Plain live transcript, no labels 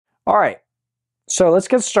All right, so let's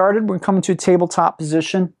get started. We're coming to a tabletop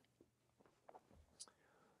position.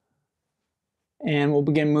 And we'll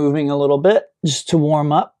begin moving a little bit just to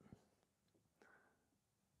warm up.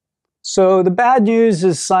 So the bad news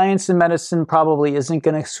is science and medicine probably isn't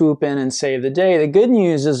going to swoop in and save the day. The good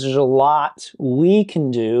news is there's a lot we can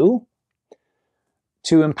do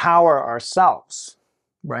to empower ourselves,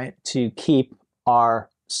 right? To keep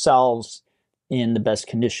ourselves in the best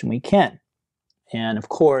condition we can. And of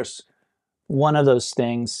course, one of those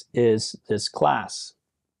things is this class.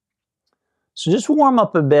 So just warm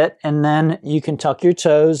up a bit, and then you can tuck your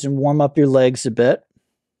toes and warm up your legs a bit.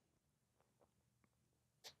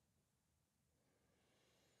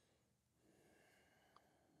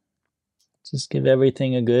 Just give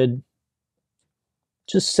everything a good,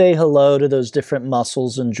 just say hello to those different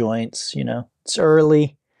muscles and joints. You know, it's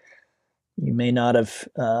early. You may not have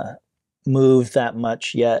moved that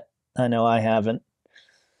much yet. I know I haven't.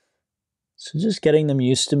 So just getting them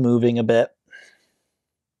used to moving a bit.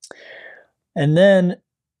 And then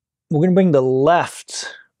we're going to bring the left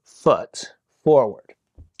foot forward,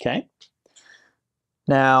 okay?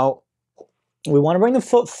 Now, we want to bring the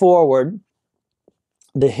foot forward.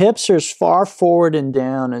 The hips are as far forward and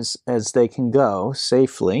down as they can go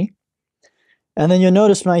safely. And then you'll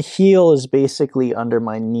notice my heel is basically under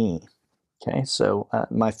my knee, okay? So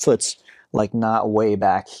my foot's like not way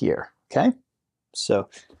back here, okay? So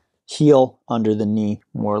heel under the knee,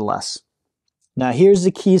 more or less. Now, here's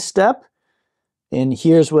the key step. And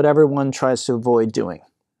here's what everyone tries to avoid doing,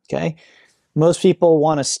 okay? Most people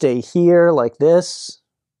want to stay here like this,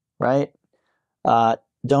 right?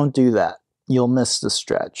 Don't do that. You'll miss the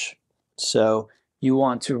stretch. So you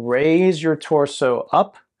want to raise your torso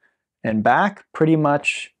up and back pretty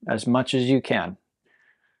much as you can.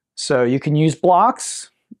 So you can use blocks.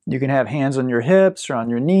 You can have hands on your hips or on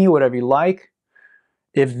your knee, whatever you like.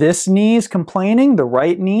 If this knee is complaining, the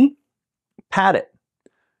right knee, pat it.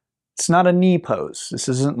 It's not a knee pose. This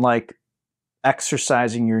isn't like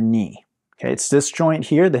exercising your knee. Okay, it's this joint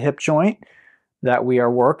here, the hip joint, that we are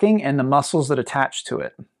working and the muscles that attach to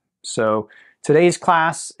it. So today's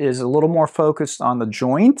class is a little more focused on the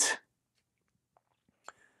joint.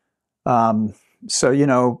 So, you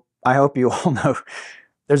know, I hope you all know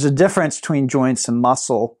there's a difference between joints and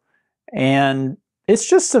muscle, and it's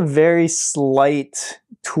just a very slight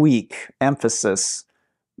tweak, emphasis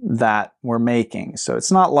that we're making. So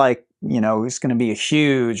it's not like, you know, it's going to be a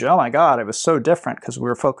huge, oh my God, it was so different because we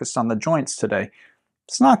were focused on the joints today.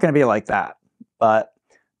 It's not going to be like that, but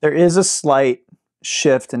there is a slight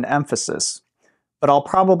shift in emphasis, but I'll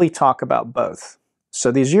probably talk about both.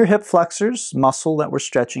 So these are your hip flexors, muscle that we're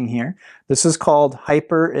stretching here. This is called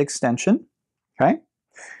hyperextension, okay?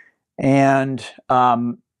 And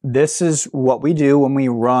this is what we do when we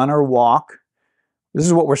run or walk. This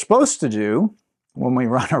is what we're supposed to do when we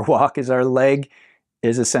run or walk, is our leg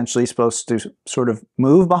is essentially supposed to sort of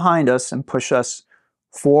move behind us and push us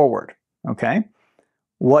forward, okay?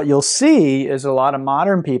 What you'll see is a lot of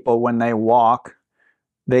modern people, when they walk,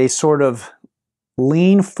 they sort of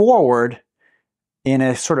lean forward in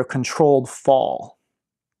a sort of controlled fall.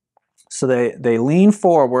 So they lean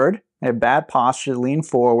forward, they have bad posture, lean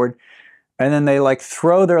forward, and then they like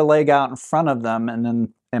throw their leg out in front of them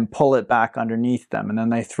and pull it back underneath them. And then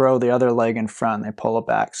they throw the other leg in front, they pull it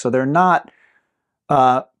back. So they're not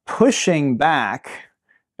pushing back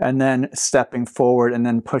and then stepping forward and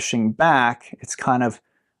then pushing back. It's kind of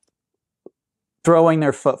throwing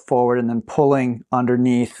their foot forward and then pulling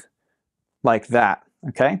underneath like that,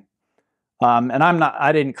 okay? And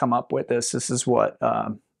I didn't come up with this. This is what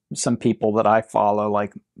some people that I follow,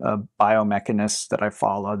 like biomechanists that I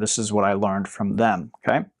follow, this is what I learned from them,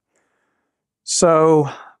 okay? So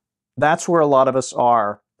that's where a lot of us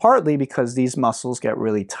are, partly because these muscles get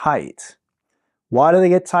really tight. Why do they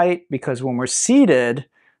get tight? Because when we're seated,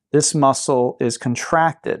 this muscle is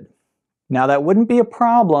contracted. Now that wouldn't be a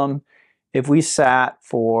problem if we sat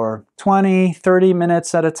for 20, 30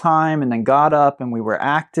 minutes at a time and then got up and we were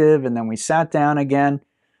active and then we sat down again.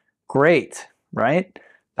 Great, right?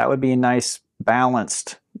 That would be nice,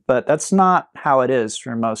 balanced. But that's not how it is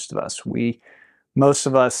for most of us. Most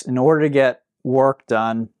of us, in order to get work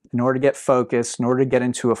done, in order to get focused, in order to get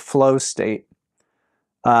into a flow state,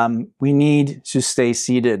 we need to stay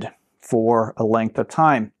seated for a length of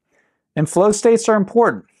time. And flow states are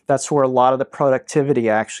important. That's where a lot of the productivity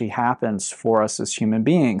actually happens for us as human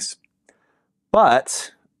beings.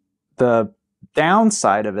 But the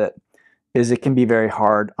downside of it is it can be very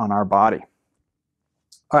hard on our body.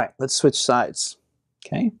 All right, let's switch sides,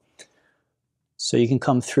 okay? So you can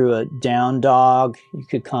come through a down dog. You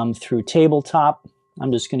could come through tabletop.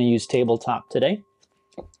 I'm just going to use tabletop today.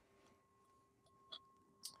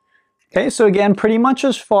 Okay, so again, pretty much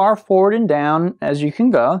as far forward and down as you can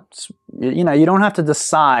go. You know, you don't have to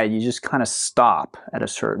decide, you just kind of stop at a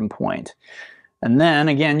certain point. And then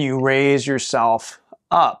again, you raise yourself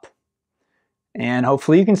up. And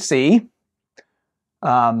hopefully you can see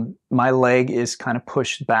my leg is kind of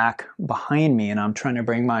pushed back behind me, and I'm trying to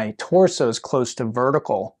bring my torso as close to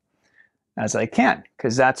vertical as I can,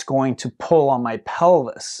 because that's going to pull on my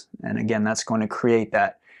pelvis. And again, that's going to create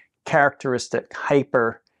that characteristic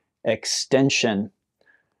hyper extension.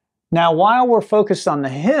 Now, while we're focused on the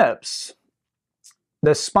hips,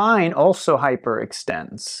 the spine also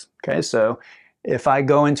hyperextends. Okay, so if I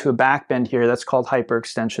go into a back bend here, that's called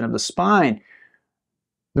hyperextension of the spine.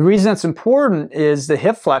 The reason that's important is the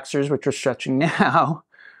hip flexors, which we're stretching now,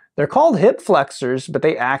 they're called hip flexors, but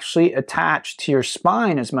they actually attach to your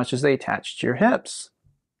spine as much as they attach to your hips.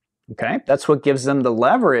 Okay, that's what gives them the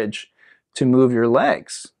leverage to move your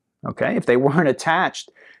legs. Okay, if they weren't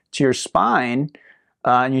attached to your spine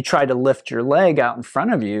and you tried to lift your leg out in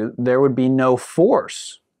front of you, there would be no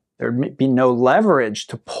force. There'd be no leverage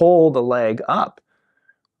to pull the leg up,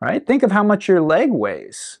 right? Think of how much your leg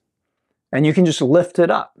weighs, and you can just lift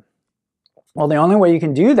it up. Well, the only way you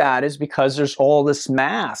can do that is because there's all this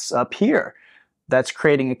mass up here that's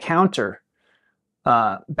creating a counter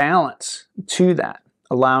balance to that,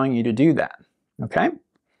 allowing you to do that, okay?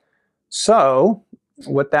 So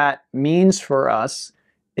what that means for us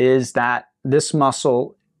is that this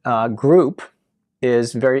muscle group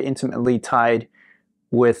is very intimately tied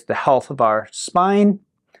with the health of our spine,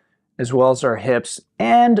 as well as our hips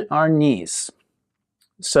and our knees.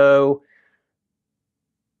 So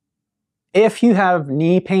if you have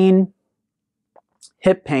knee pain,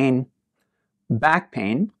 hip pain, back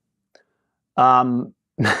pain,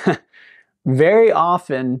 very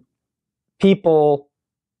often people,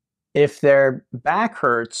 if their back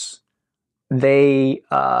hurts, they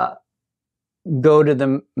go to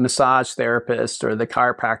the massage therapist or the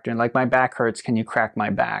chiropractor and like, my back hurts, can you crack my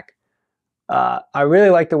back? I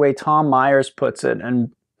really like the way Tom Myers puts it,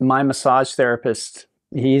 and my massage therapist,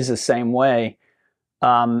 he's the same way.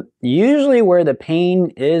 Usually where the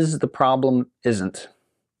pain is, the problem isn't.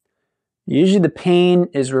 Usually the pain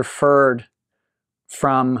is referred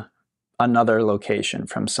from another location,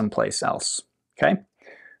 from someplace else, okay?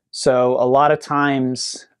 So a lot of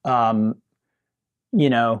times, you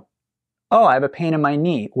know, oh, I have a pain in my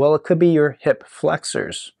knee. Well, it could be your hip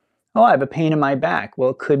flexors. Oh, I have a pain in my back.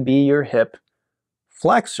 Well, it could be your hip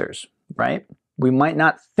flexors, right? We might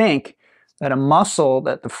not think that a muscle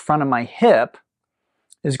at the front of my hip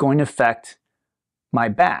is going to affect my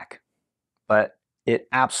back, but it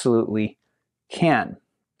absolutely can,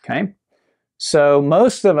 okay? So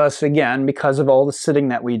most of us, again, because of all the sitting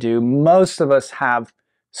that we do, most of us have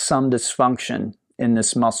some dysfunction in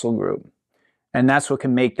this muscle group. And that's what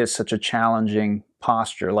can make this such a challenging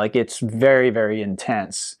posture. Like, it's very, very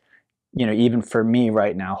intense, you know, even for me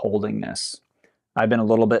right now holding this. I've been a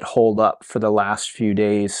little bit holed up for the last few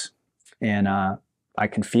days, and I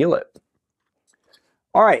can feel it.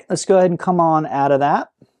 All right, let's go ahead and come on out of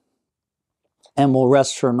that, and we'll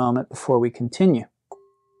rest for a moment before we continue.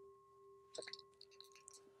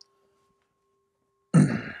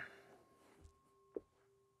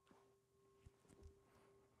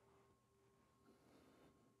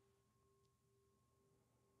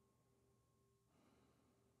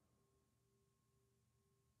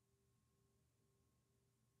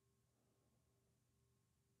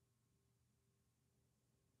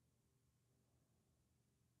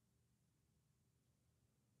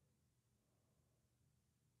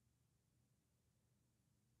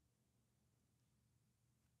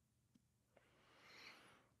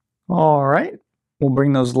 All right, we'll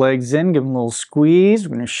bring those legs in, give them a little squeeze.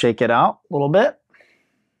 We're going to shake it out a little bit.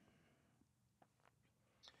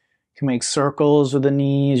 You can make circles with the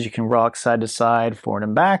knees. You can rock side to side, forward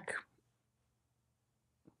and back.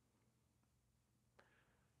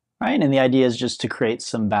 All right, and the idea is just to create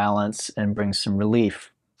some balance and bring some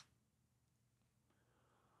relief.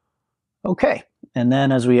 Okay, and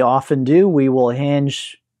then as we often do, we will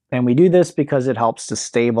hinge. And we do this because it helps to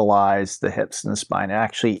stabilize the hips and the spine. It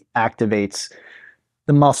actually activates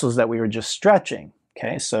the muscles that we were just stretching.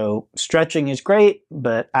 Okay, so stretching is great,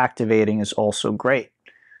 but activating is also great.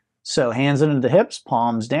 So hands into the hips,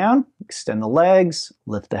 palms down, extend the legs,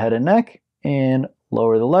 lift the head and neck, and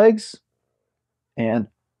lower the legs, and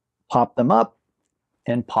pop them up,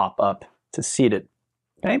 and pop up to seated.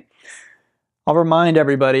 Okay, I'll remind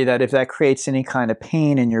everybody that if that creates any kind of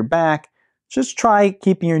pain in your back, just try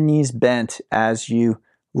keeping your knees bent as you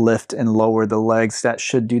lift and lower the legs. That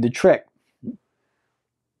should do the trick.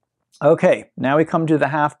 Okay, now we come to the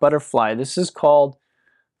half butterfly. This is called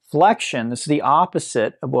flexion, this is the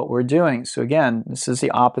opposite of what we're doing. So again, this is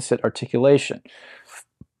the opposite articulation.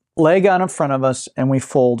 Leg out in front of us, and we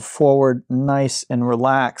fold forward nice and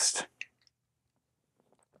relaxed.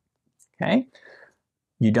 Okay?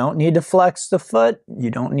 You don't need to flex the foot.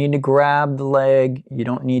 You don't need to grab the leg. You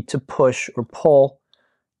don't need to push or pull.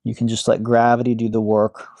 You can just let gravity do the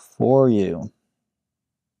work for you.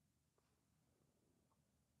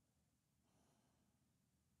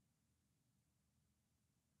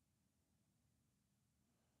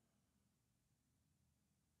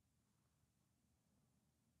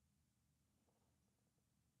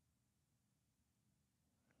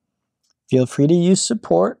 Feel free to use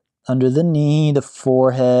support under the knee, the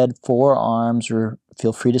forehead, forearms, or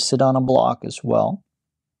feel free to sit on a block as well.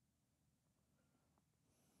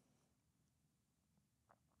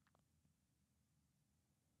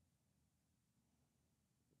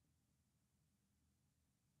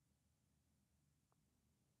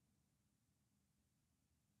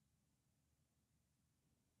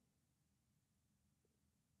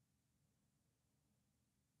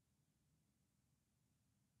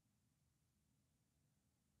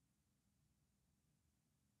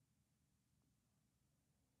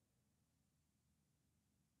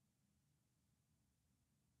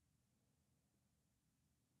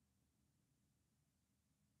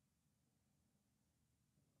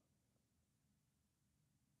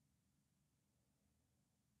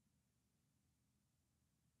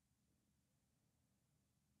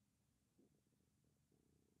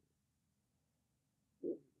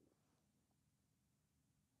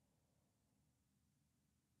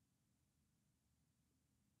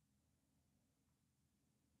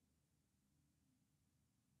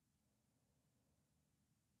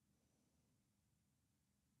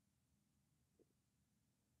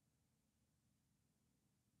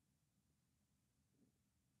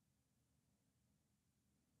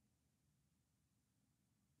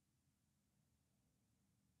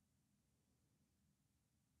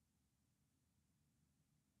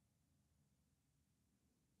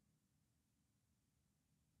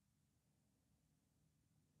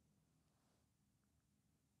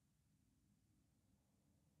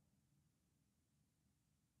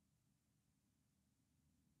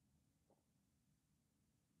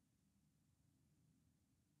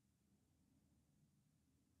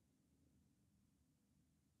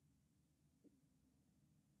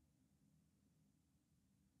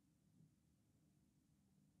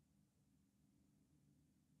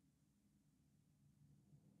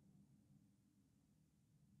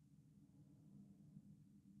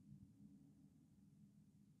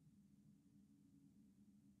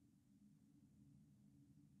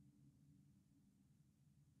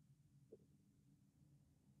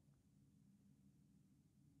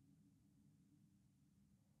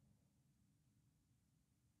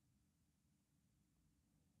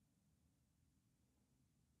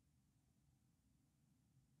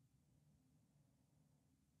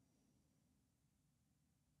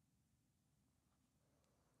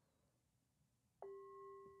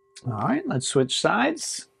 All right, let's switch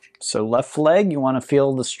sides. So left leg, you want to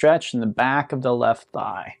feel the stretch in the back of the left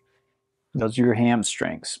thigh. Those are your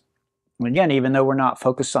hamstrings. And again, even though we're not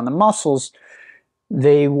focused on the muscles,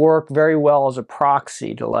 they work very well as a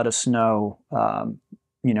proxy to let us know,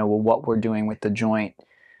 what we're doing with the joint.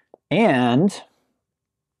 And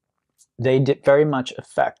they very much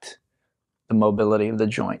affect the mobility of the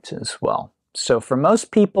joint as well. So for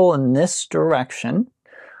most people in this direction,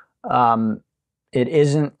 it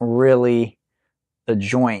isn't really the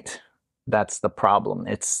joint that's the problem.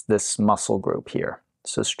 It's this muscle group here.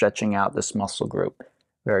 So stretching out this muscle group,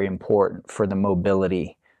 very important for the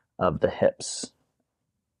mobility of the hips.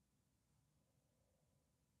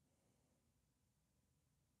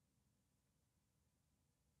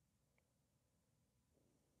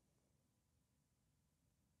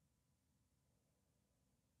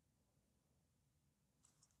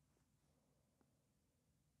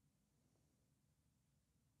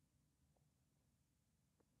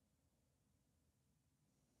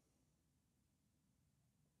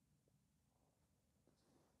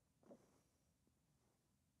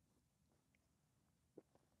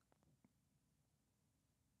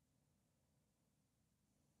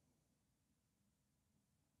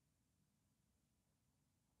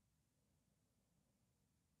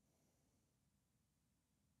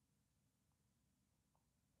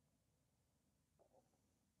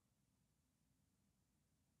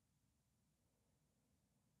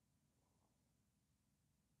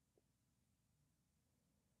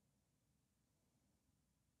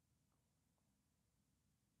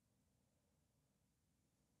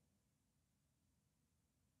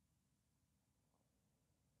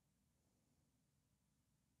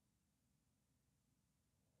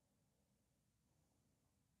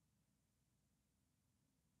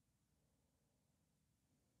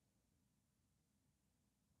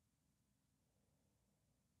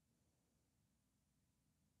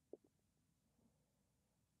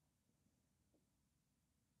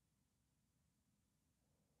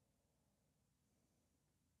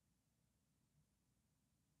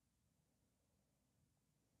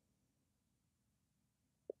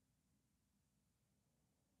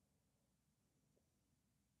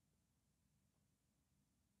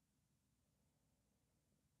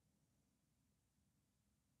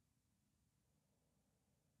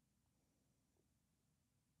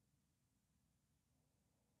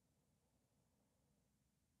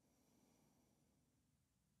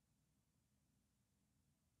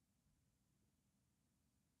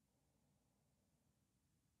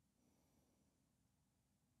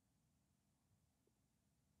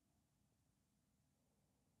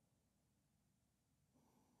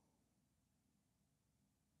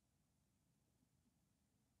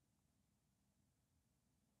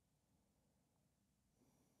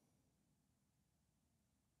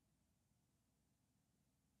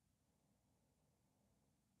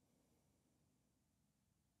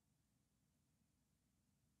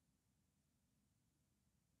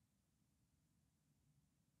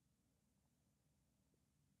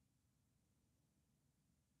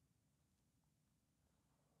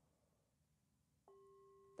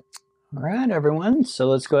 All right, everyone. So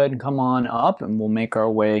let's go ahead and come on up and we'll make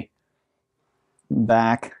our way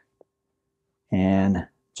back and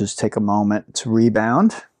just take a moment to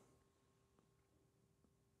rebound.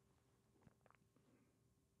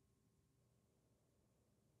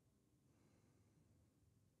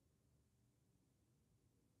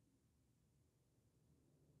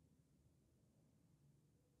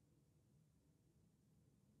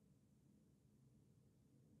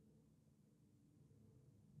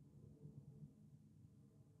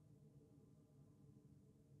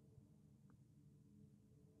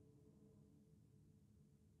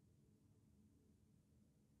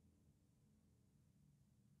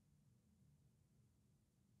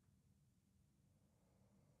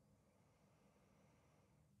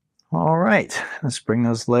 All right, let's bring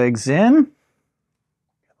those legs in.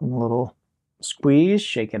 A little squeeze,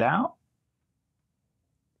 shake it out.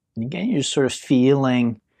 And again, you're sort of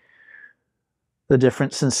feeling the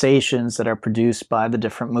different sensations that are produced by the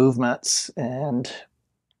different movements and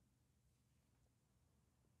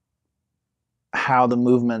how the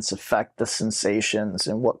movements affect the sensations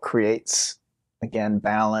and what creates, again,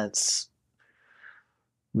 balance,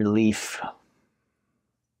 relief.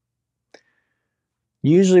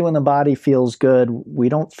 Usually when the body feels good, we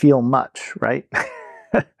don't feel much, right?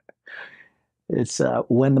 It's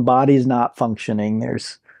when the body's not functioning,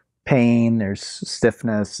 there's pain, there's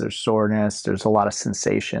stiffness, there's soreness, there's a lot of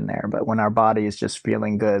sensation there. But when our body is just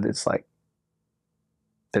feeling good, it's like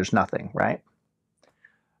there's nothing, right?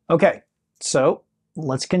 Okay, so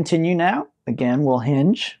let's continue now. Again, we'll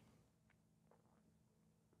hinge.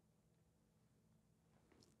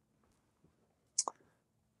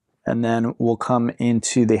 And then we'll come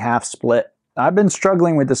into the half split. I've been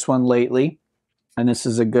struggling with this one lately, and this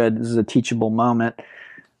is a teachable moment.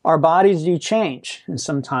 Our bodies do change, and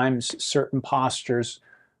sometimes certain postures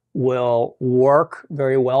will work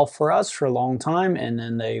very well for us for a long time, and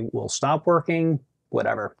then they will stop working,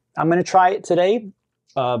 whatever. I'm going to try it today,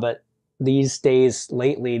 but these days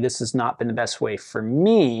lately, this has not been the best way for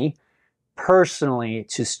me personally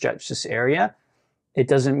to stretch this area. It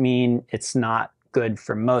doesn't mean it's not good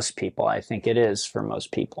for most people. I think it is for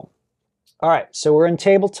most people. All right, so we're in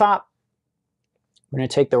tabletop. We're going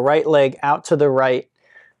to take the right leg out to the right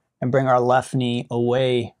and bring our left knee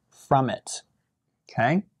away from it.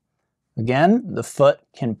 Okay? Again, the foot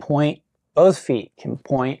can point, both feet can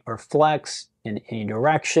point or flex in any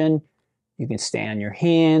direction. You can stay on your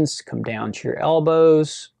hands, come down to your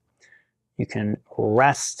elbows. You can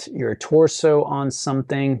rest your torso on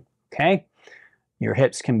something. Okay? Your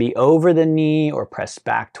hips can be over the knee or pressed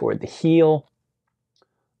back toward the heel.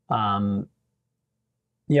 You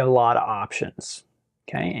have a lot of options,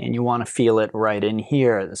 okay? And you want to feel it right in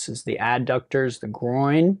here. This is the adductors, the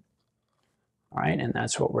groin, all right? And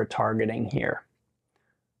that's what we're targeting here.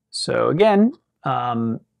 So again,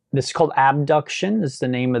 this is called abduction. This is the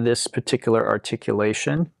name of this particular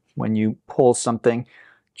articulation. When you pull something,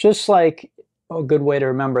 just like a good way to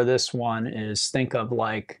remember this one is think of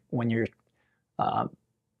like when you're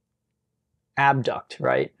abduct,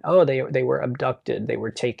 right? Oh, they were abducted, they were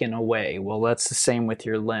taken away. Well, that's the same with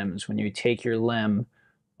your limbs. When you take your limb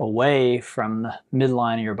away from the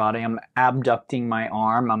midline of your body, I'm abducting my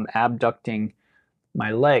arm, I'm abducting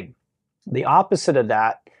my leg. The opposite of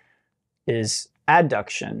that is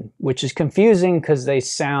adduction, which is confusing because they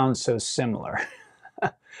sound so similar.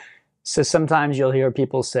 So sometimes you'll hear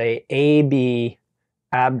people say AB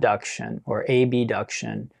abduction or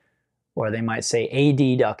abduction, or they might say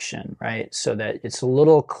adduction, right? So that it's a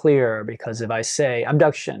little clearer, because if I say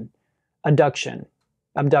abduction, adduction,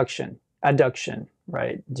 abduction, adduction,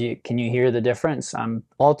 right? Can you hear the difference? I'm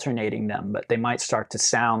alternating them, but they might start to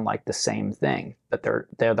sound like the same thing, but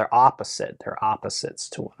they're opposite. They're opposites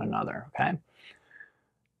to one another, okay?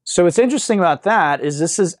 So what's interesting about that is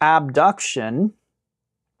this is abduction,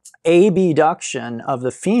 abduction of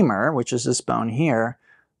the femur, which is this bone here,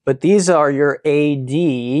 but these are your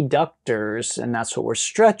adductors, and that's what we're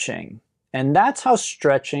stretching. And that's how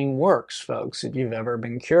stretching works, folks. If you've ever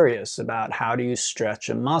been curious about how do you stretch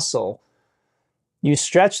a muscle, you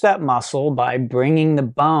stretch that muscle by bringing the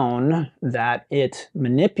bone that it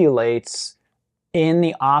manipulates in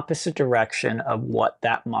the opposite direction of what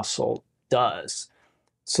that muscle does.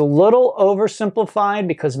 It's a little oversimplified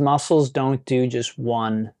because muscles don't do just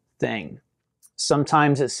one thing.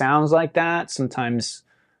 Sometimes it sounds like that. Sometimes,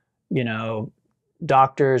 you know,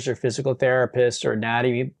 doctors or physical therapists or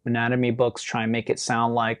anatomy books try and make it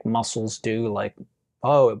sound like muscles do, like,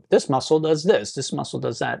 oh, this muscle does this muscle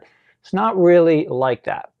does that. It's not really like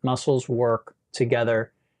that. Muscles work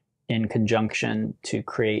together in conjunction to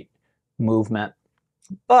create movement.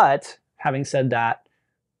 But having said that,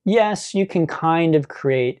 yes, you can kind of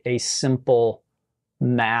create a simple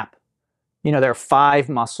map. You know, there are 5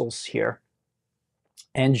 muscles here.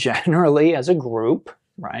 And generally, as a group,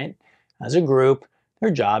 right, as a group,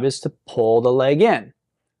 their job is to pull the leg in.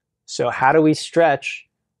 So how do we stretch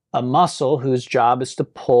a muscle whose job is to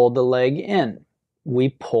pull the leg in? We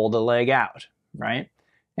pull the leg out, right?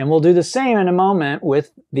 And we'll do the same in a moment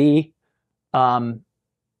with the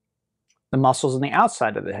muscles on the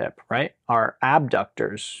outside of the hip, right? Our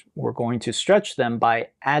abductors, we're going to stretch them by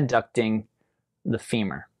adducting the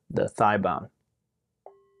femur, the thigh bone.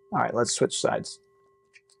 All right, let's switch sides.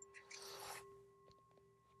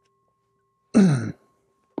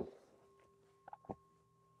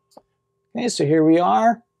 Okay, so here we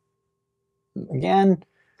are. Again,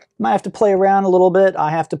 might have to play around a little bit. I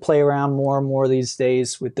have to play around more and more these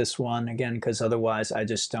days with this one, again, because otherwise I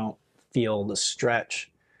just don't feel the stretch.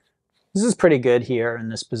 This is pretty good here in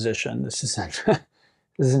this position. This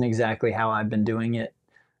isn't exactly how I've been doing it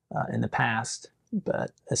in the past,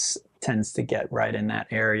 but this tends to get right in that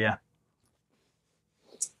area.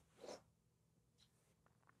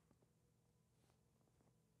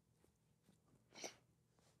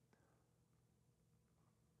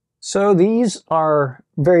 So these are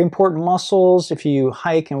very important muscles. If you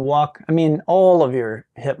hike and walk, I mean, all of your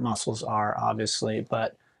hip muscles are obviously,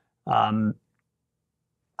 but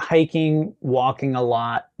hiking, walking a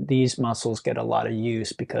lot, these muscles get a lot of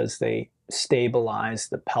use because they stabilize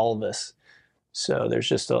the pelvis. So there's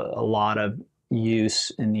just a lot of use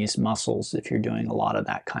in these muscles if you're doing a lot of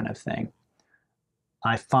that kind of thing.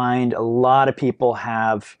 I find a lot of people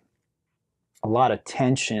have a lot of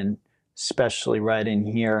tension, especially right in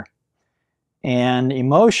here. And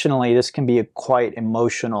emotionally, this can be a quite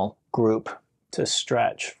emotional group to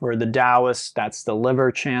stretch. For the Taoists, that's the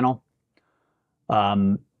liver channel.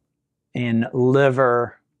 In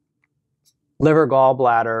liver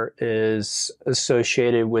gallbladder is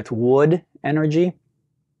associated with wood energy.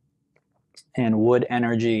 And wood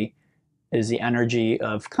energy is the energy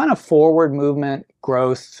of kind of forward movement,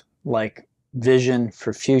 growth, like vision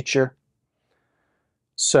for future.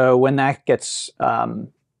 So when that gets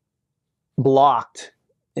blocked,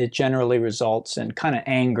 it generally results in kind of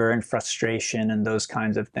anger and frustration and those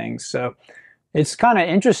kinds of things. So it's kind of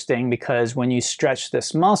interesting because when you stretch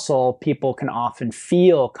this muscle, people can often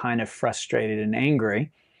feel kind of frustrated and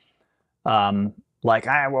angry. Like,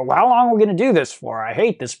 well, how long are we going to do this for? I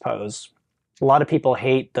hate this pose. A lot of people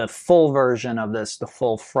hate the full version of this, the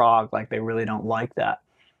full frog, like they really don't like that.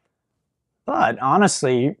 But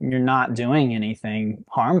honestly, you're not doing anything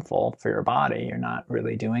harmful for your body. You're not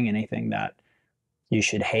really doing anything that you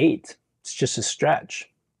should hate. It's just a stretch.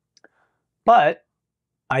 But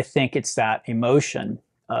I think it's that emotion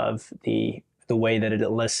of the way that it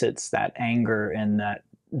elicits that anger and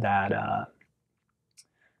that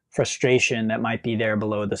frustration that might be there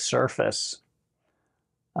below the surface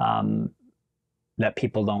that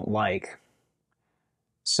people don't like.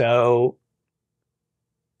 So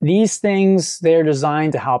these things, they're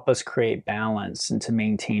designed to help us create balance and to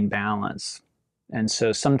maintain balance. And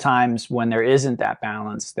so sometimes when there isn't that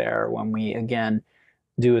balance there, when we, again,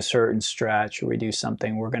 do a certain stretch or we do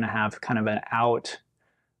something, we're going to have kind of an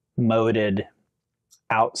outmoded,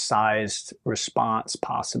 outsized response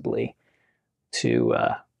possibly to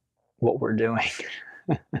what we're doing.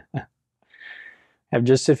 I have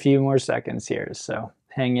just a few more seconds here, so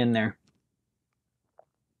hang in there.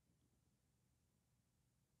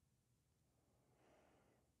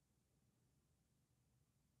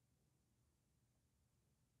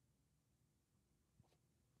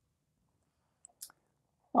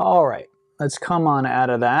 All right, let's come on out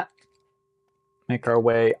of that. Make our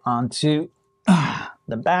way onto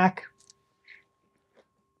the back.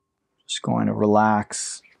 Just going to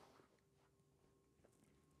relax.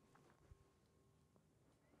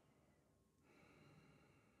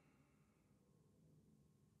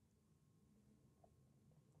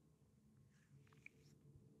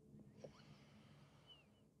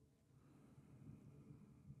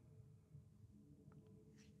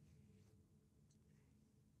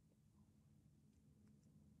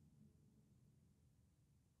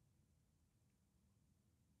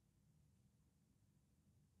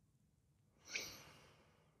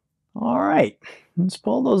 All right, let's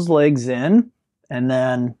pull those legs in and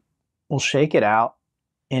then we'll shake it out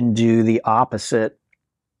and do the opposite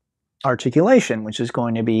articulation, which is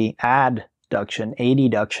going to be adduction,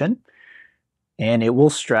 adduction, and it will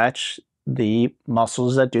stretch the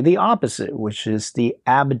muscles that do the opposite, which is the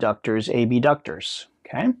abductors, abductors,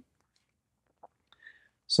 okay?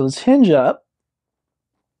 So let's hinge up.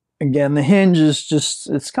 Again, the hinge is just,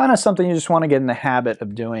 it's kind of something you just want to get in the habit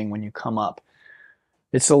of doing when you come up.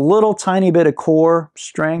 It's a little tiny bit of core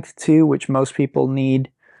strength too, which most people need.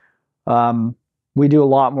 We do a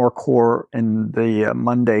lot more core in the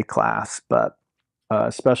Monday class, but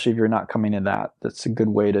especially if you're not coming to that, that's a good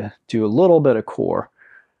way to do a little bit of core.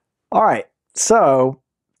 All right, so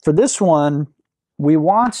for this one, we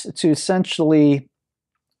want to essentially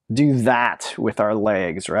do that with our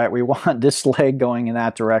legs, right? We want this leg going in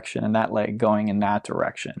that direction and that leg going in that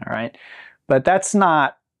direction, all right? But that's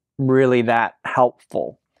not really that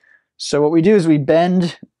helpful. So what we do is we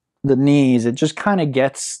bend the knees. It just kind of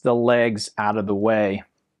gets the legs out of the way.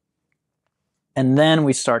 And then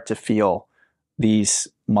we start to feel these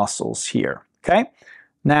muscles here, okay?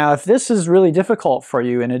 Now, if this is really difficult for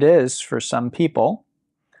you, and it is for some people,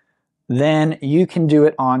 then you can do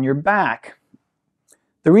it on your back.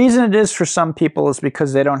 The reason it is for some people is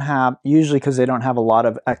because they don't have, usually because they don't have a lot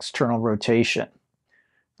of external rotation.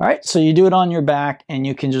 All right, so you do it on your back and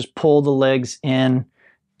you can just pull the legs in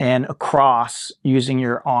and across using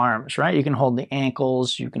your arms, right? You can hold the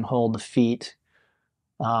ankles, you can hold the feet.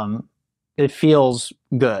 It feels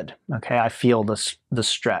good, okay? I feel the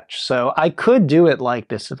stretch. So I could do it like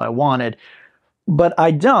this if I wanted, but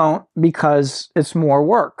I don't because it's more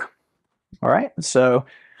work, all right? So,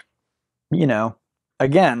 you know,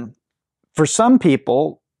 again, for some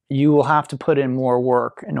people, you will have to put in more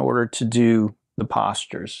work in order to do the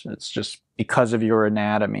postures. It's just because of your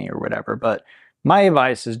anatomy or whatever. But my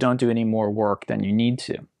advice is don't do any more work than you need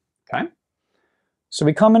to, okay? So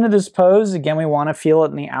we come into this pose. Again, we want to feel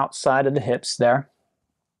it in the outside of the hips there.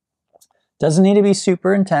 Doesn't need to be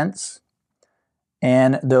super intense.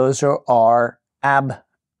 And those are our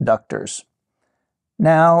abductors.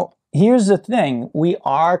 Now, here's the thing. We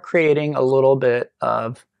are creating a little bit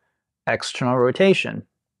of external rotation.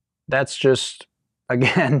 That's just,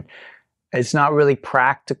 again, it's not really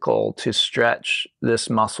practical to stretch this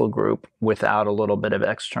muscle group without a little bit of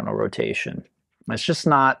external rotation. It's just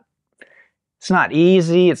not, it's not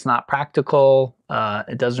easy, it's not practical,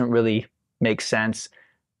 it doesn't really make sense.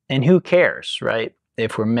 And who cares, right,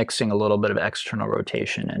 if we're mixing a little bit of external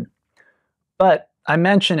rotation in. But I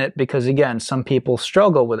mention it because, again, some people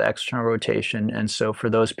struggle with external rotation, and so for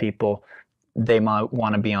those people, they might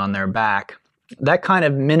want to be on their back. That kind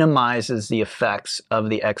of minimizes the effects of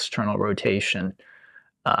the external rotation.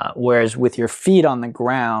 Whereas with your feet on the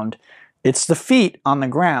ground, it's the feet on the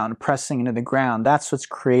ground pressing into the ground. That's what's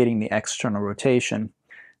creating the external rotation.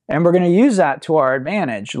 And we're going to use that to our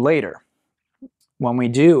advantage later when we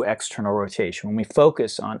do external rotation, when we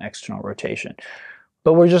focus on external rotation.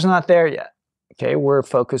 But we're just not there yet. Okay, we're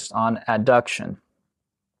focused on adduction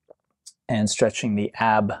and stretching the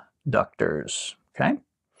abductors. Okay.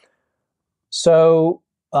 So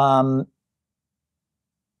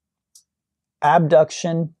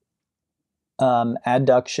abduction,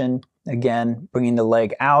 adduction, again, bringing the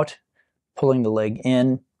leg out, pulling the leg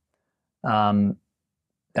in.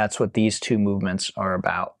 That's what these two movements are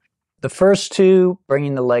about. The first two,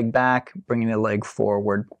 bringing the leg back, bringing the leg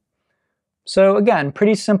forward. So again,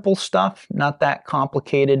 pretty simple stuff, not that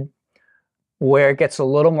complicated. Where it gets a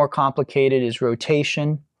little more complicated is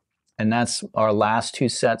rotation. And that's our last two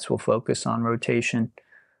sets. We'll focus on rotation.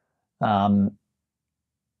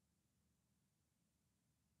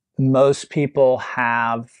 Most people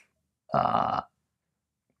have,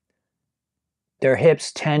 their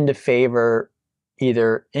hips tend to favor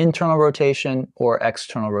either internal rotation or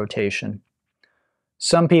external rotation.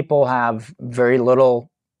 Some people have very little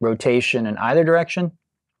rotation in either direction.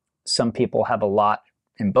 Some people have a lot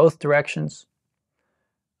in both directions.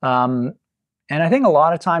 And I think a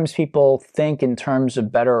lot of times people think in terms of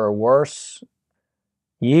better or worse.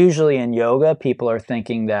 Usually in yoga, people are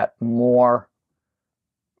thinking that more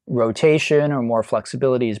rotation or more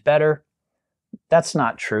flexibility is better. That's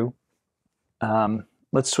not true.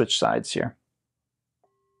 Let's switch sides here.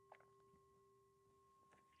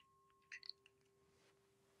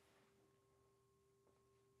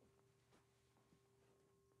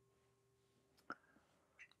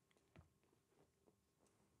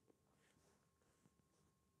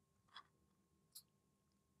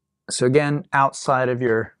 So again, outside of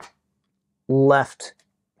your left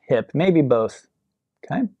hip, maybe both,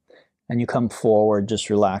 okay? And you come forward, just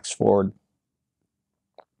relax forward.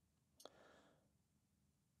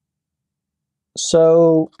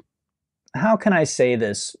 So how can I say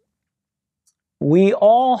this? We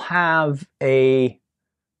all have a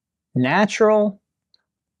natural,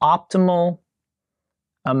 optimal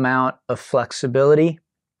amount of flexibility,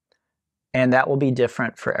 and that will be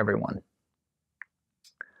different for everyone.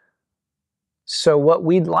 So what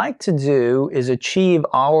we'd like to do is achieve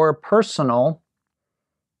our personal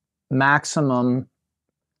maximum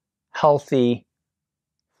healthy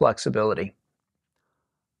flexibility.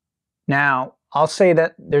 Now, I'll say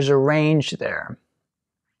that there's a range there.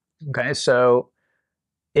 Okay, so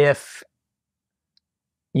if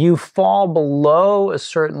you fall below a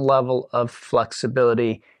certain level of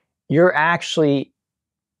flexibility, you're actually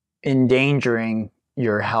endangering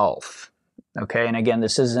your health. Okay, and again,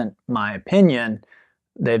 this isn't my opinion.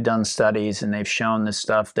 They've done studies and they've shown this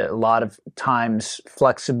stuff that a lot of times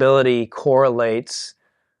flexibility correlates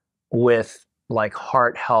with like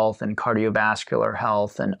heart health and cardiovascular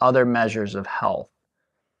health and other measures of health.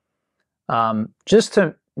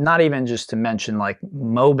 Not even just to mention like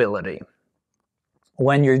mobility.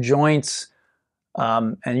 When your joints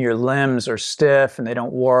and your limbs are stiff and they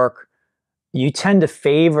don't work, you tend to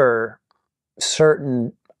favor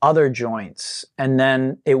certain other joints, and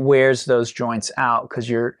then it wears those joints out because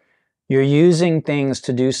you're using things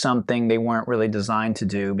to do something they weren't really designed to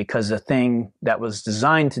do because the thing that was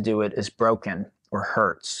designed to do it is broken or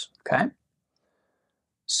hurts, okay?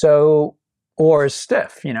 So, or is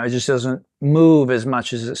stiff, you know, it just doesn't move as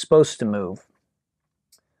much as it's supposed to move.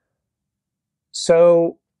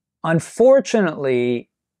 So, unfortunately,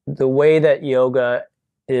 the way that yoga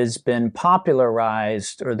has been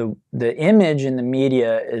popularized, or the image in the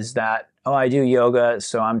media is that, oh, I do yoga,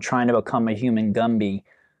 so I'm trying to become a human Gumby.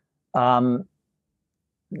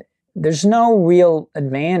 There's no real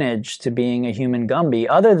advantage to being a human Gumby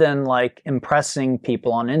other than like impressing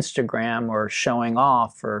people on Instagram or showing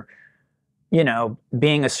off or, you know,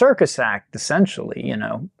 being a circus act, essentially, you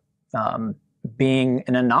know, being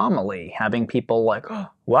an anomaly, having people like, oh,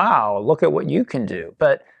 wow, look at what you can do.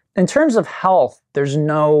 But in terms of health, there's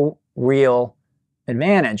no real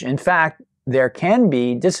advantage. In fact, there can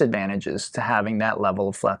be disadvantages to having that level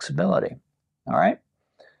of flexibility. All right?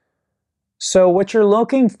 So what you're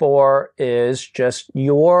looking for is just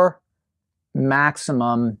your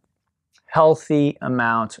maximum healthy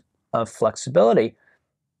amount of flexibility.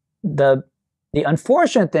 The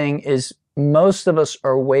unfortunate thing is most of us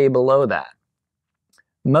are way below that.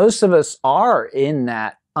 Most of us are in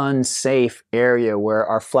that unsafe area where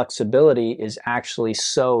our flexibility is actually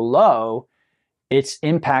so low, it's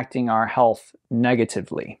impacting our health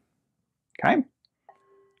negatively. Okay?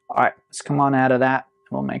 All right, let's come on out of that.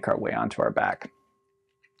 We'll make our way onto our back.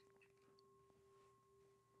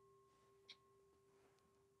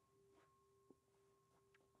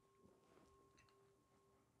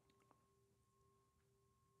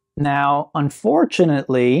 Now,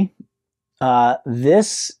 unfortunately,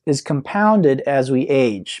 this is compounded as we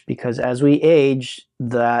age, because as we age,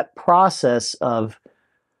 that process of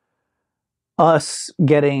us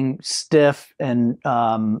getting stiff and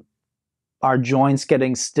our joints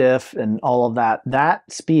getting stiff and all of that, that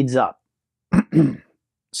speeds up.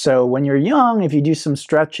 So when you're young, if you do some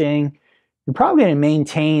stretching, you're probably going to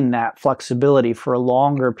maintain that flexibility for a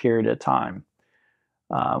longer period of time.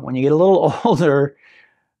 When you get a little older,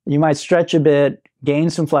 you might stretch a bit, gain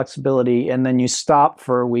some flexibility, and then you stop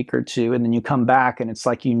for a week or two, and then you come back, and it's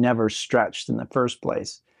like you never stretched in the first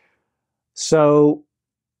place. So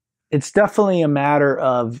it's definitely a matter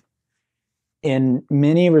of, in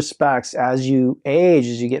many respects, as you age,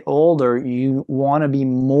 as you get older, you want to be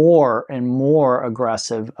more and more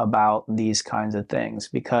aggressive about these kinds of things,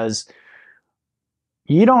 because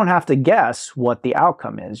you don't have to guess what the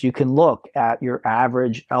outcome is. You can look at your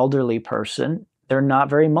average elderly person. They're not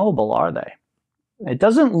very mobile, are they? It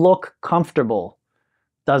doesn't look comfortable,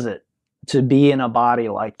 does it, to be in a body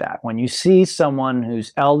like that? When you see someone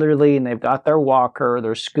who's elderly and they've got their walker or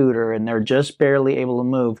their scooter and they're just barely able to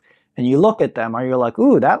move, and you look at them, or you're like,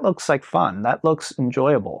 ooh, that looks like fun. That looks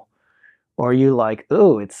enjoyable. Or you like,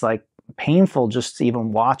 ooh, it's like painful just to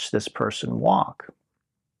even watch this person walk.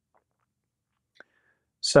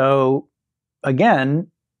 So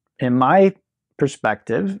again, in my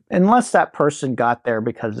perspective, unless that person got there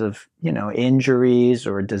because of, you know, injuries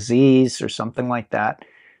or disease or something like that,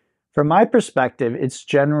 from my perspective, it's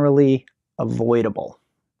generally avoidable.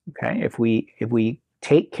 Okay, if we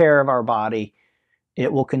take care of our body,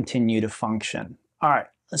 it will continue to function. All right,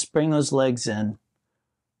 let's bring those legs in.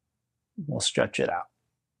 We'll stretch it out.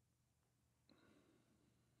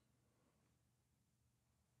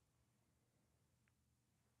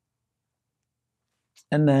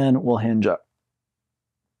 And then we'll hinge up.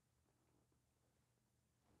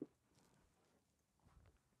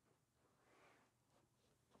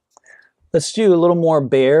 Let's do a little more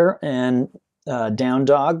bear and down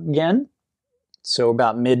dog again. So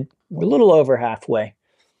about we're a little over halfway.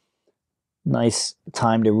 Nice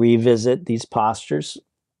time to revisit these postures.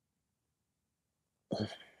 I'm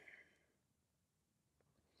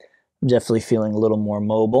definitely feeling a little more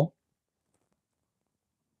mobile.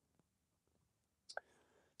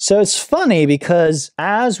 So it's funny because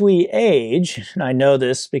as we age, and I know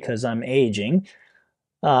this because I'm aging,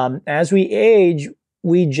 as we age,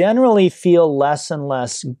 we generally feel less and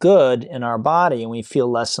less good in our body, and we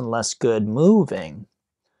feel less and less good moving.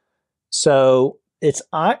 So it's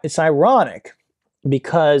ironic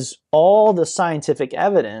because all the scientific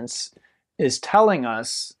evidence is telling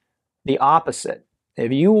us the opposite.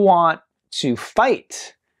 If you want to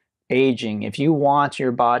fight aging, if you want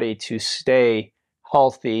your body to stay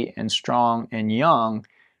healthy and strong and young,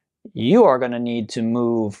 you are going to need to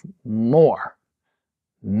move more,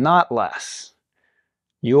 not less.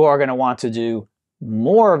 You are going to want to do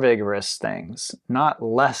more vigorous things, not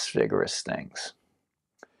less vigorous things.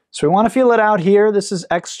 So we want to feel it out here. This is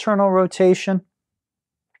external rotation.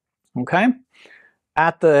 Okay?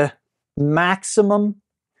 At the maximum,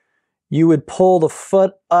 you would pull the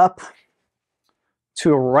foot up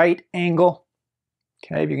to a right angle.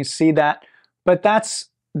 Okay, if you can see that. But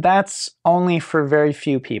that's only for very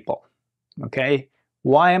few people. Okay?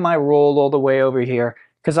 Why am I rolled all the way over here?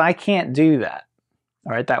 Because I can't do that.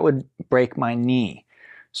 All right, that would break my knee.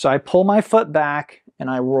 So I pull my foot back and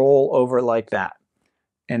I roll over like that.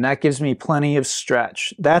 And that gives me plenty of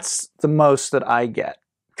stretch. That's the most that I get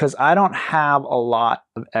because I don't have a lot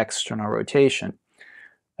of external rotation.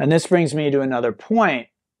 And this brings me to another point.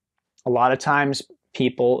 A lot of times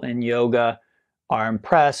people in yoga are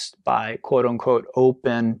impressed by quote unquote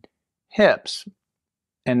open hips.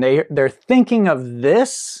 And they're thinking of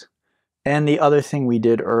this and the other thing we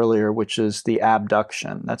did earlier, which is the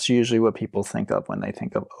abduction. That's usually what people think of when they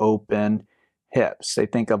think of open hips. They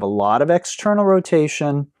think of a lot of external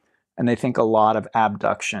rotation and they think a lot of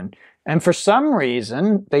abduction. And for some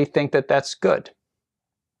reason, they think that that's good.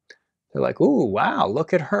 They're like, ooh, wow,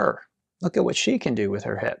 look at her. Look at what she can do with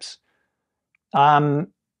her hips.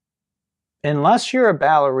 Unless you're a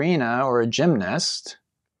ballerina or a gymnast,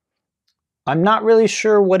 I'm not really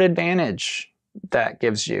sure what advantage that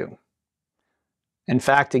gives you. In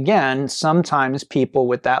fact, again, sometimes people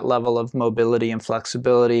with that level of mobility and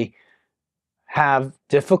flexibility have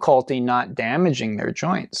difficulty not damaging their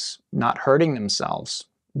joints, not hurting themselves.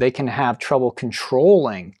 They can have trouble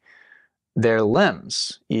controlling their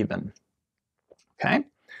limbs even. Okay?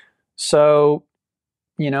 So,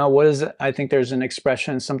 you know, what is it? I think there's an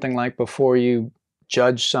expression, something like before you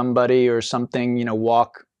judge somebody or something, you know,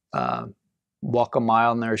 walk a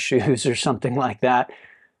mile in their shoes or something like that.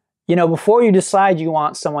 You know, before you decide you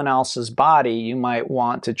want someone else's body, you might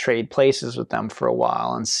want to trade places with them for a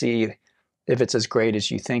while and see if it's as great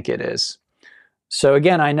as you think it is. So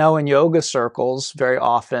again, I know in yoga circles, very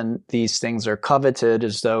often these things are coveted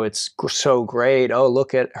as though it's so great. Oh,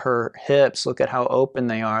 look at her hips. Look at how open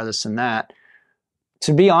they are, this and that.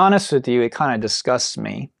 To be honest with you, it kind of disgusts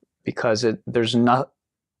me because there's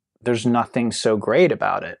nothing so great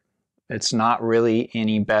about it. It's not really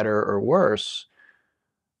any better or worse.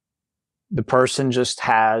 The person just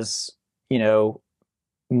has, you know,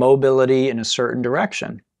 mobility in a certain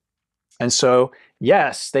direction. And so,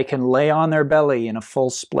 yes, they can lay on their belly in a full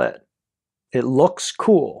split. It looks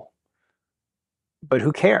cool, but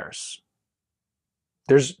who cares?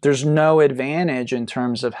 There's no advantage in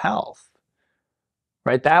terms of health,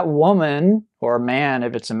 right? That woman or man,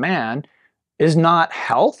 if it's a man, is not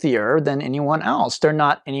healthier than anyone else. They're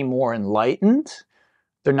not any more enlightened.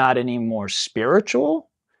 They're not any more spiritual.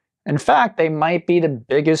 In fact, they might be the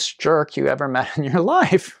biggest jerk you ever met in your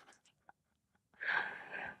life.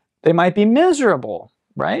 They might be miserable,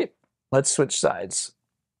 right? Let's switch sides.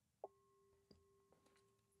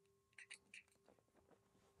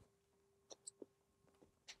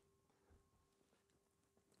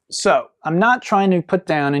 So I'm not trying to put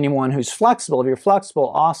down anyone who's flexible. If you're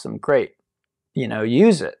flexible, awesome, great. You know,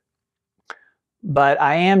 use it. But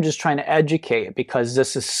I am just trying to educate because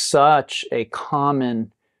this is such a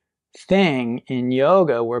common thing in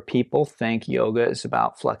yoga where people think yoga is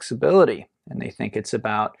about flexibility and they think it's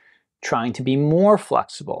about trying to be more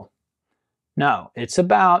flexible. No, it's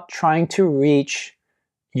about trying to reach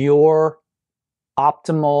your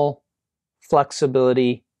optimal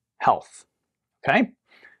flexibility health. Okay?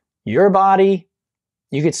 Your body,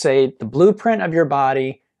 you could say the blueprint of your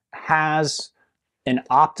body has an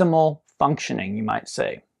optimal functioning, you might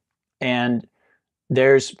say. And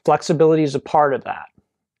there's flexibility is a part of that.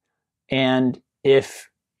 And if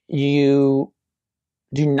you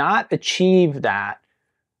do not achieve that,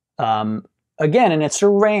 again, and it's a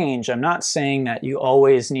range. I'm not saying that you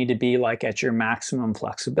always need to be like at your maximum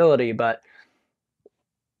flexibility, but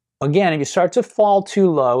again, if you start to fall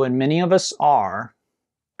too low, and many of us are,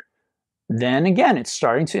 then again, it's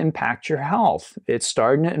starting to impact your health. It's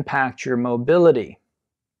starting to impact your mobility.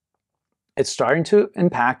 it's starting to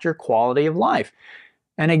impact your quality of life.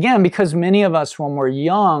 And again, because many of us, when we're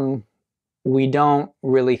young, we don't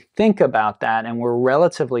really think about that, and we're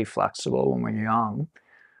relatively flexible when we're young.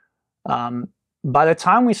 By the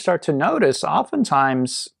time we start to notice,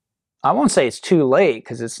 oftentimes, I won't say it's too late,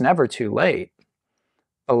 because it's never too late.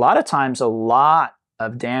 A lot of times, a lot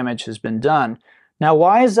of damage has been done. Now,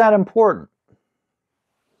 why is that important?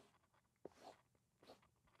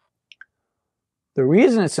 The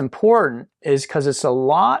reason it's important is because it's a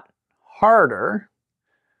lot harder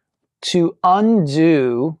to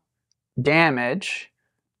undo damage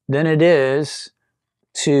than it is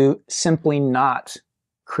to simply not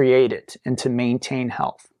create it and to maintain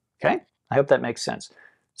health. Okay? I hope that makes sense.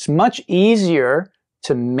 It's much easier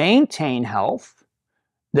to maintain health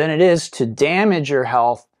than it is to damage your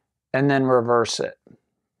health and then reverse it.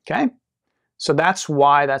 Okay? So that's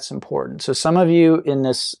why that's important. So some of you in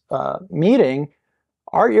this meeting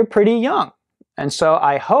you're pretty young. And so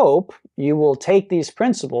I hope you will take these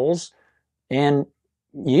principles and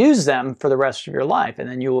use them for the rest of your life. And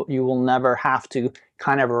then you will never have to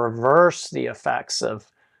kind of reverse the effects of,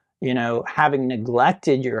 you know, having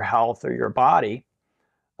neglected your health or your body,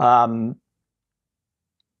 you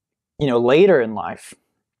know, later in life,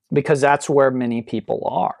 because that's where many people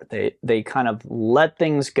are. They kind of let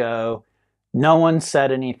things go. No one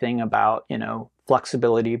said anything about, you know,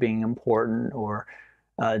 flexibility being important or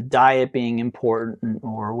diet being important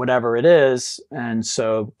or whatever it is. And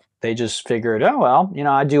so they just figured, oh, well, you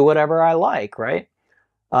know, I do whatever I like, right?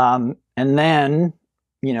 And then,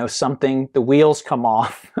 you know, the wheels come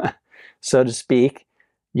off, so to speak.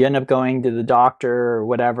 You end up going to the doctor or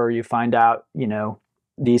whatever. You find out, you know,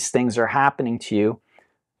 these things are happening to you.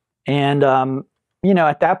 And, you know,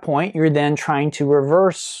 at that point, you're then trying to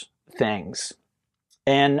reverse things.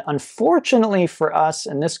 And unfortunately for us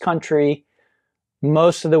in this country,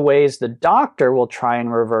 most of the ways the doctor will try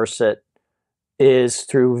and reverse it is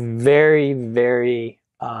through very, very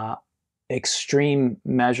extreme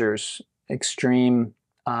measures, extreme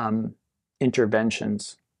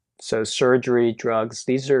interventions. So surgery, drugs,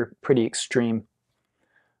 these are pretty extreme.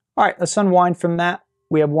 All right, let's unwind from that.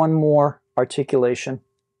 We have one more articulation,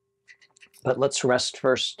 but let's rest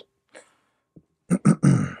first.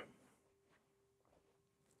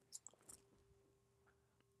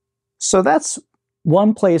 So that's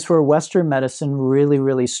one place where Western medicine really,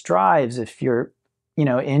 really strives. If you're, you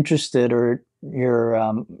know, interested or you're,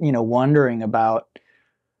 you know, wondering about,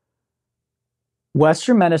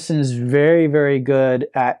 Western medicine is very, very good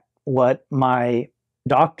at what my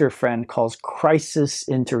doctor friend calls crisis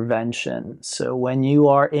intervention. So when you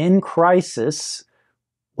are in crisis,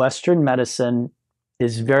 Western medicine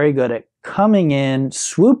is very good at coming in,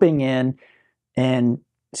 swooping in, and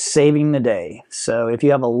saving the day. So if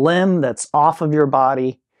you have a limb that's off of your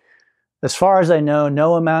body, as far as I know,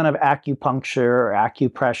 no amount of acupuncture or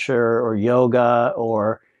acupressure or yoga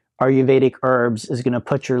or Ayurvedic herbs is going to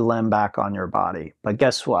put your limb back on your body. But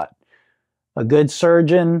guess what? A good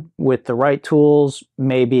surgeon with the right tools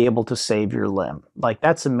may be able to save your limb. Like,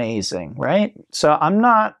 that's amazing, right? So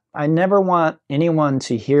I never want anyone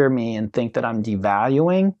to hear me and think that I'm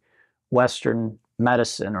devaluing Western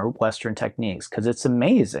medicine or Western techniques, because it's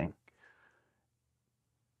amazing.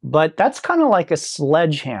 But that's kind of like a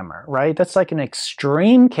sledgehammer, right? That's like an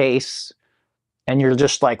extreme case, and you're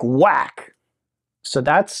just like, whack. So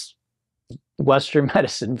that's Western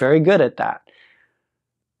medicine, very good at that.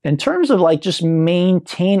 In terms of like just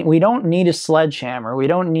maintaining, we don't need a sledgehammer. We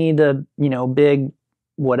don't need the, you know, big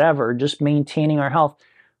whatever, just maintaining our health.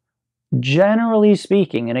 Generally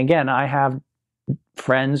speaking, and again, I have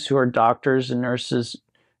friends who are doctors and nurses,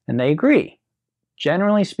 and they agree.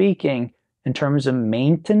 Generally speaking, in terms of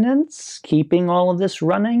maintenance, keeping all of this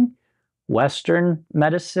running, Western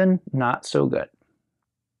medicine, not so good.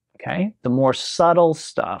 Okay? The more subtle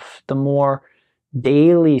stuff, the more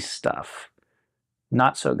daily stuff,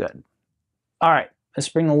 not so good. All right, let's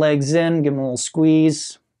bring the legs in, give them a little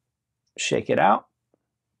squeeze, shake it out.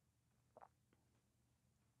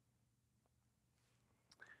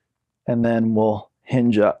 And then we'll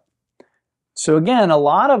hinge up. So again, a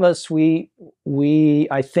lot of us, we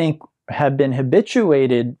I think, have been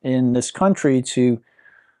habituated in this country to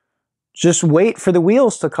just wait for the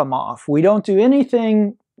wheels to come off. We don't do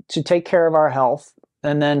anything to take care of our health,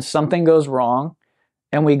 and then something goes wrong,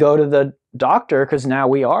 and we go to the doctor because now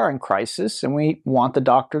we are in crisis, and we want the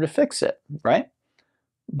doctor to fix it, right?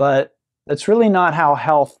 But that's really not how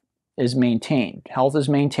health is maintained. Health is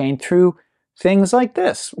maintained through things like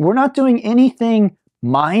this. We're not doing anything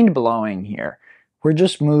mind-blowing here. We're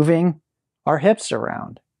just moving our hips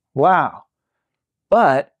around. Wow.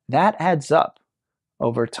 But that adds up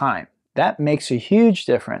over time. That makes a huge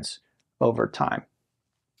difference over time.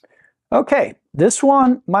 Okay, this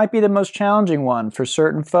one might be the most challenging one for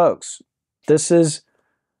certain folks. This is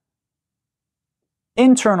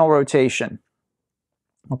internal rotation.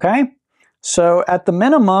 Okay, so at the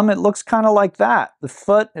minimum, it looks kind of like that. The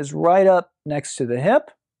foot is right up next to the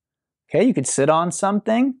hip. Okay, you could sit on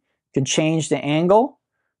something. You can change the angle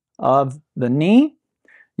of the knee.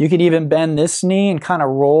 You could even bend this knee and kind of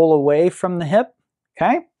roll away from the hip.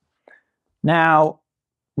 Okay, now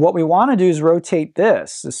what we want to do is rotate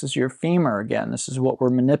this. This is your femur again. This is what we're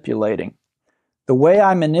manipulating. The way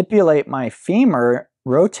I manipulate my femur,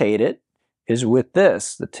 rotate it, is with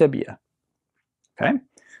this, the tibia. Okay,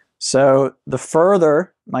 so the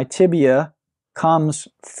further my tibia comes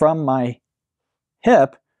from my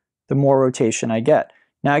hip, the more rotation I get.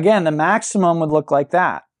 Now again, the maximum would look like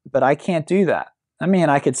that, but I can't do that. I mean,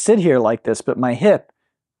 I could sit here like this, but my hip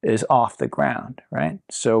is off the ground, right?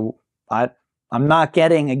 So I'm not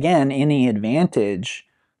getting, again, any advantage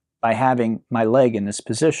by having my leg in this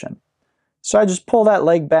position. So I just pull that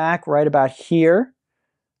leg back right about here.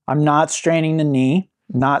 I'm not straining the knee,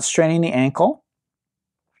 not straining the ankle.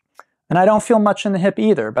 And I don't feel much in the hip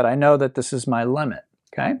either, but I know that this is my limit,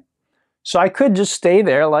 okay? So I could just stay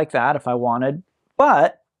there like that if I wanted,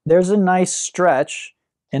 but there's a nice stretch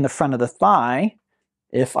in the front of the thigh.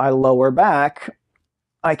 If I lower back,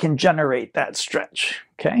 I can generate that stretch,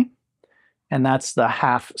 okay? And that's the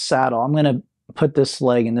half saddle. I'm going to put this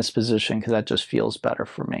leg in this position because that just feels better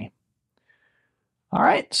for me. All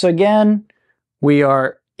right, so again, we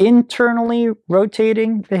are internally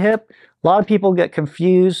rotating the hip. A lot of people get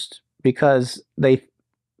confused because they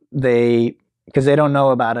don't know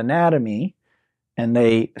about anatomy, and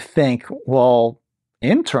they think, well,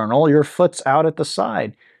 internal, your foot's out at the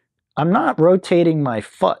side. I'm not rotating my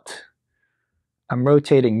foot. I'm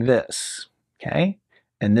rotating this, okay?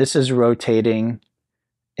 And this is rotating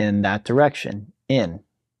in that direction, in.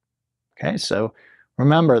 Okay, so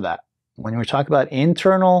remember that. When we talk about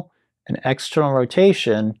internal and external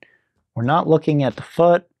rotation, we're not looking at the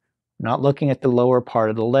foot, we're not looking at the lower part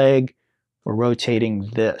of the leg, we're rotating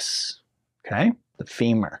this, okay? The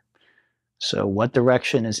femur. So what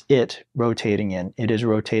direction is it rotating in? It is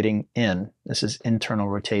rotating in. This is internal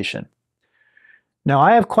rotation. Now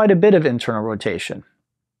I have quite a bit of internal rotation.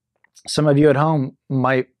 Some of you at home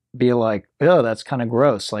might be like, oh, that's kind of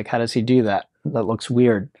gross. Like, how does he do that? That looks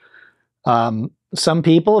weird. Some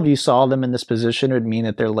people, if you saw them in this position, it would mean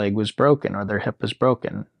that their leg was broken or their hip was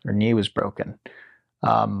broken or knee was broken.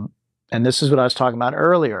 And this is what I was talking about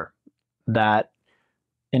earlier, that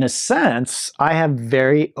in a sense, I have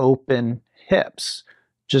very open hips,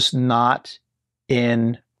 just not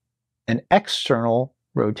in an external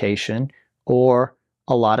rotation or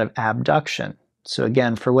a lot of abduction. So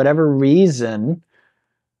again, for whatever reason,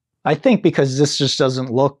 I think because this just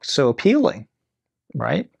doesn't look so appealing,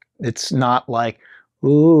 right? It's not like,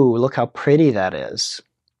 ooh, look how pretty that is.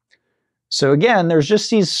 So again, there's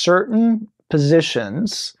just these certain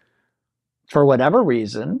positions, for whatever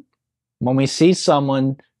reason, when we see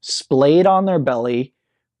someone splayed on their belly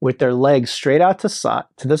with their legs straight out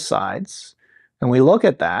to the sides, and we look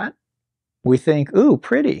at that, we think, ooh,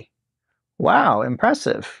 pretty. Wow,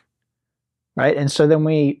 impressive. Right? And so then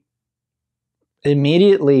we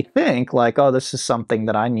immediately think like, oh, this is something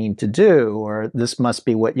that I need to do, or this must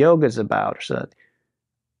be what yoga is about. So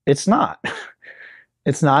it's not.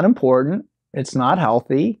 It's not important. It's not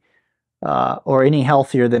healthy, or any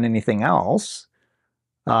healthier than anything else.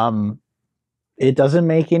 It doesn't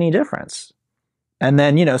make any difference. And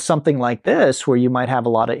then, you know, something like this, where you might have a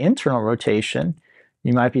lot of internal rotation,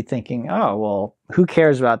 you might be thinking, oh, well, who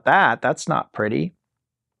cares about that? That's not pretty.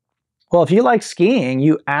 Well, if you like skiing,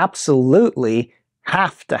 you absolutely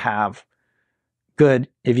have to have good,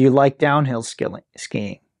 if you like downhill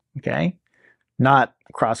skiing, okay? Not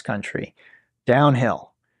cross country,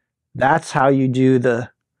 downhill. That's how you do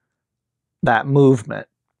that movement,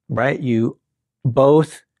 right?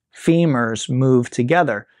 Both femurs move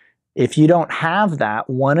together. If you don't have that,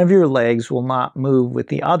 one of your legs will not move with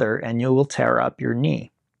the other and you will tear up your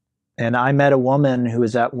knee. And I met a woman who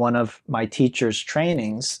was at one of my teacher's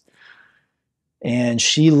trainings, and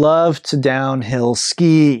she loved to downhill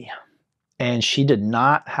ski, and she did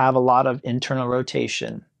not have a lot of internal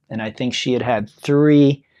rotation. And I think she had had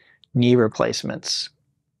 3 knee replacements.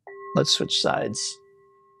 Let's switch sides.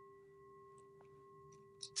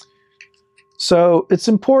 So it's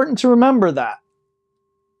important to remember that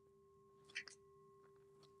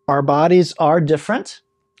our bodies are different,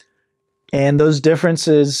 and those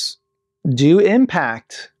differences do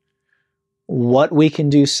impact what we can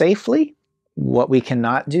do safely, what we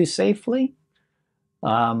cannot do safely.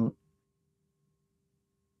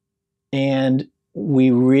 And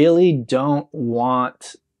we really don't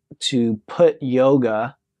want to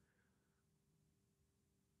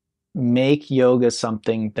make yoga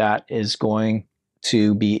something that is going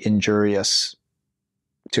to be injurious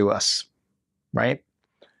to us, right?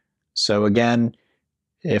 So again,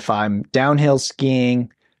 if I'm downhill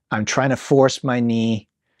skiing, I'm trying to force my knee.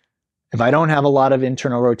 If I don't have a lot of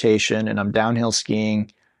internal rotation and I'm downhill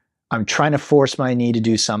skiing, I'm trying to force my knee to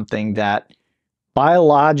do something that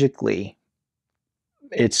biologically,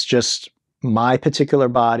 it's just my particular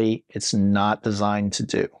body, it's not designed to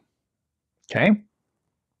do. Okay?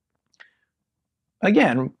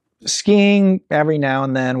 Again, skiing every now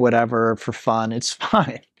and then, whatever, for fun, it's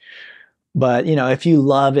fine. But, you know, if you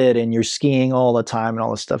love it and you're skiing all the time and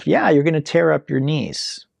all this stuff, yeah, you're going to tear up your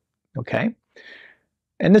knees. Okay?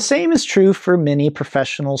 And the same is true for many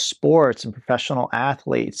professional sports and professional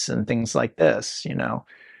athletes and things like this, you know.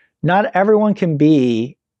 Not everyone can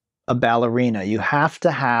be a ballerina. You have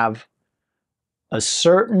to have a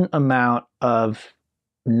certain amount of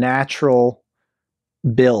natural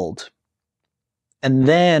build. And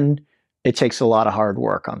then it takes a lot of hard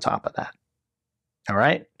work on top of that. All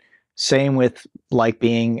right? Same with like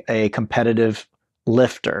being a competitive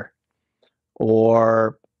lifter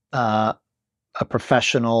or a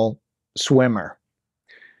professional swimmer.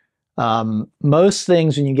 Most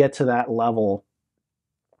things, when you get to that level,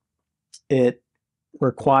 it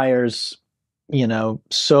requires, you know,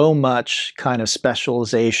 so much kind of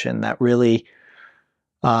specialization that really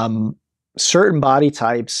certain body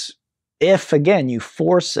types, if again you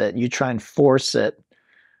force it, you try and force it,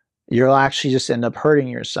 you'll actually just end up hurting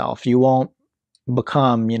yourself. You won't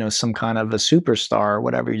become, you know, some kind of a superstar or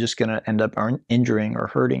whatever. You're just going to end up injuring or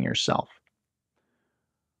hurting yourself.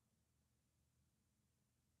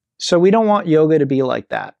 So we don't want yoga to be like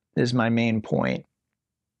that, is my main point,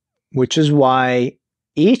 which is why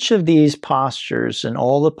each of these postures and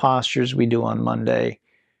all the postures we do on Monday,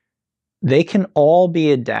 they can all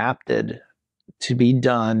be adapted to be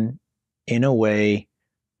done in a way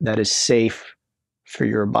that is safe for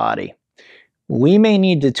your body. We may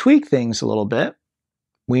need to tweak things a little bit.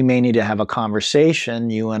 We may need to have a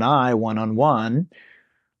conversation, you and I, one-on-one.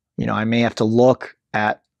 You know, I may have to look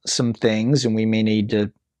at some things and we may need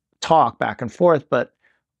to talk back and forth, but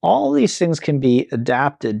all these things can be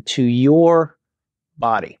adapted to your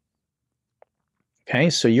body. Okay,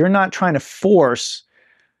 so you're not trying to force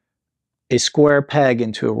a square peg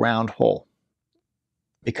into a round hole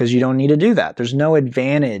because you don't need to do that. There's no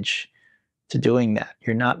advantage to doing that.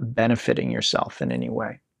 You're not benefiting yourself in any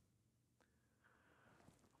way.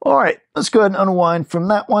 All right, let's go ahead and unwind from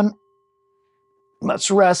that one.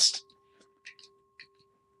 Let's rest.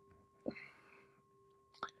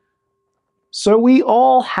 So we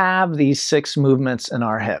all have these 6 movements in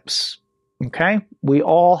our hips, okay? We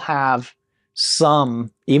all have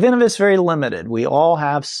some, even if it's very limited, we all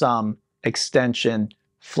have some extension,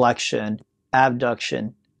 flexion,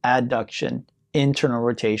 abduction, adduction, internal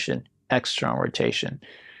rotation, external rotation.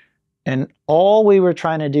 And all we were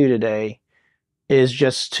trying to do today is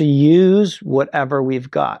just to use whatever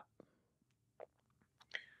we've got.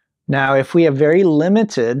 Now, if we have very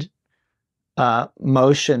limited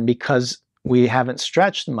motion because we haven't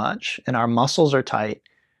stretched much and our muscles are tight,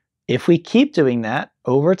 if we keep doing that,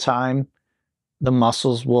 over time, the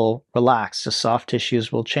muscles will relax, the soft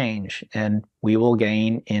tissues will change, and we will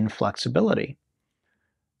gain in flexibility.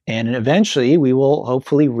 And eventually, we will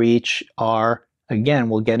hopefully reach our, again,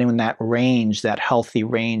 we'll get in that range, that healthy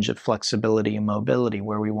range of flexibility and mobility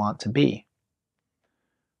where we want to be.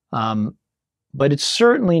 But it's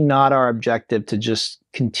certainly not our objective to just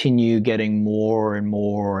continue getting more and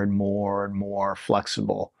more and more and more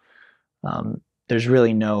flexible. There's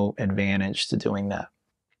really no advantage to doing that.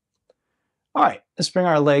 All right, let's bring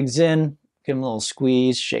our legs in, give them a little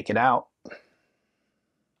squeeze, shake it out.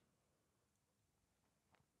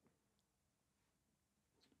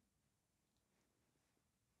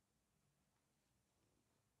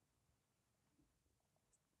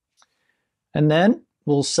 And then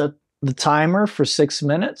we'll set the timer for 6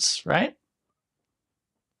 minutes, right?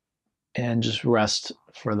 And just rest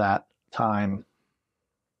for that time.